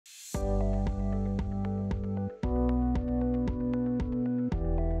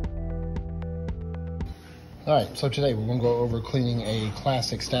All right, so today we're gonna go over cleaning a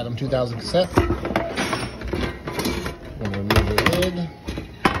Classic Statim 2000 cassette. We're gonna remove the lid,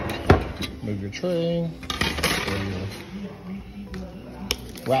 move your tray, or your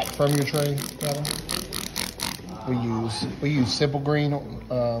rack from your tray, rather. We use Simple Green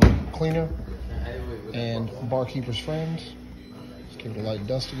cleaner and Barkeeper's Friend. Just give it a light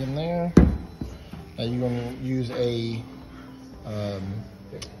dusting in there. Now you're gonna use a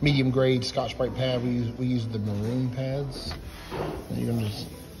medium grade Scotch-Brite pad. We use the maroon pads. And you're gonna just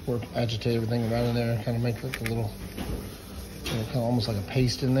agitate everything around in there, kind of make like a little, kind of almost like a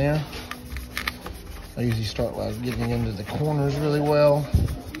paste in there. I usually start like getting into the corners really well.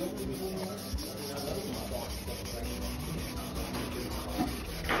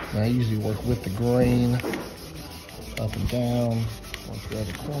 And I usually work with the grain, up and down, work through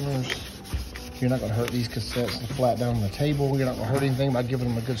the corners. You're not gonna hurt these cassettes flat down on the table. You're not gonna hurt anything by giving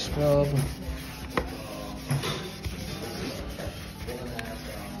them a good scrub.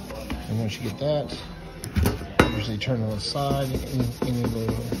 And once you get that, usually turn on the side, any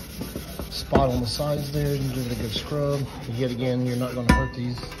little spot on the sides there, you give it a good scrub. And yet again, you're not gonna hurt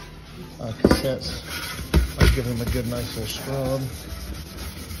these cassettes by giving them a good, nice little scrub.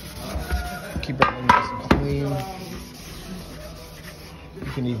 Keep everything nice and clean.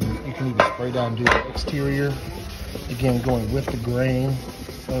 You can even spray down and do the exterior. Again, going with the grain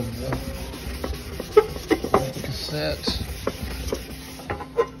of the cassette.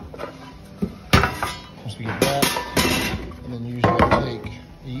 Once we get that, and then usually I take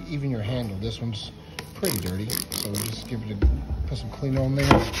even your handle. This one's pretty dirty, so just give it put some clean on there.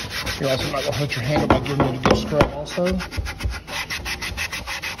 You're also not gonna hurt your handle by giving it a good scrub also.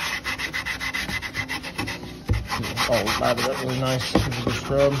 Oh, lather it up really nice. Give it a good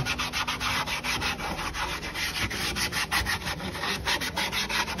scrub.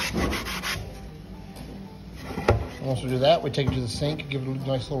 Once we do that, we take it to the sink, give it a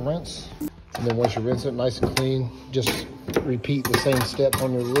nice little rinse. And then once you rinse it nice and clean, just repeat the same steps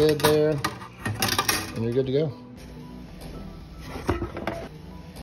on your lid there, and you're good to go.